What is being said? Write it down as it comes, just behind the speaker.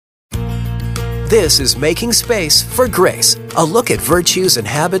This is Making Space for Grace, a look at virtues and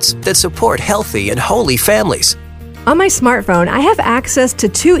habits that support healthy and holy families. On my smartphone, I have access to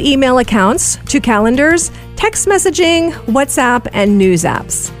 2 email accounts, 2 calendars, text messaging, WhatsApp, and news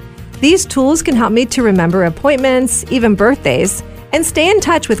apps. These tools can help me to remember appointments, even birthdays, and stay in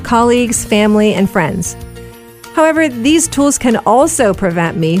touch with colleagues, family, and friends. However, these tools can also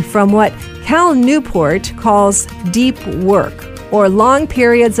prevent me from what Cal Newport calls deep work, or long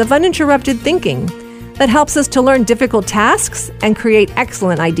periods of uninterrupted thinking that helps us to learn difficult tasks and create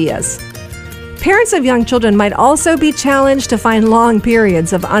excellent ideas. Parents of young children might also be challenged to find long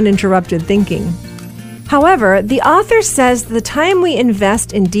periods of uninterrupted thinking. However, the author says the time we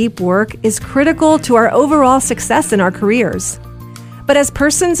invest in deep work is critical to our overall success in our careers. But as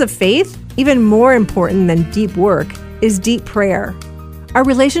persons of faith, even more important than deep work is deep prayer. Our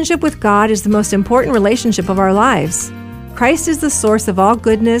relationship with God is the most important relationship of our lives. Christ is the source of all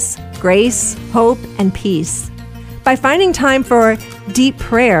goodness, grace, hope, and peace. By finding time for deep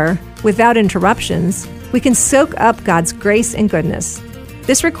prayer without interruptions, we can soak up God's grace and goodness.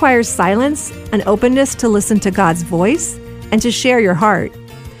 This requires silence and openness to listen to God's voice and to share your heart.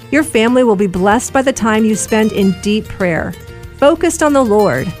 Your family will be blessed by the time you spend in deep prayer, focused on the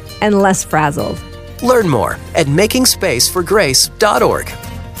Lord and less frazzled. Learn more at makingspaceforgrace.org.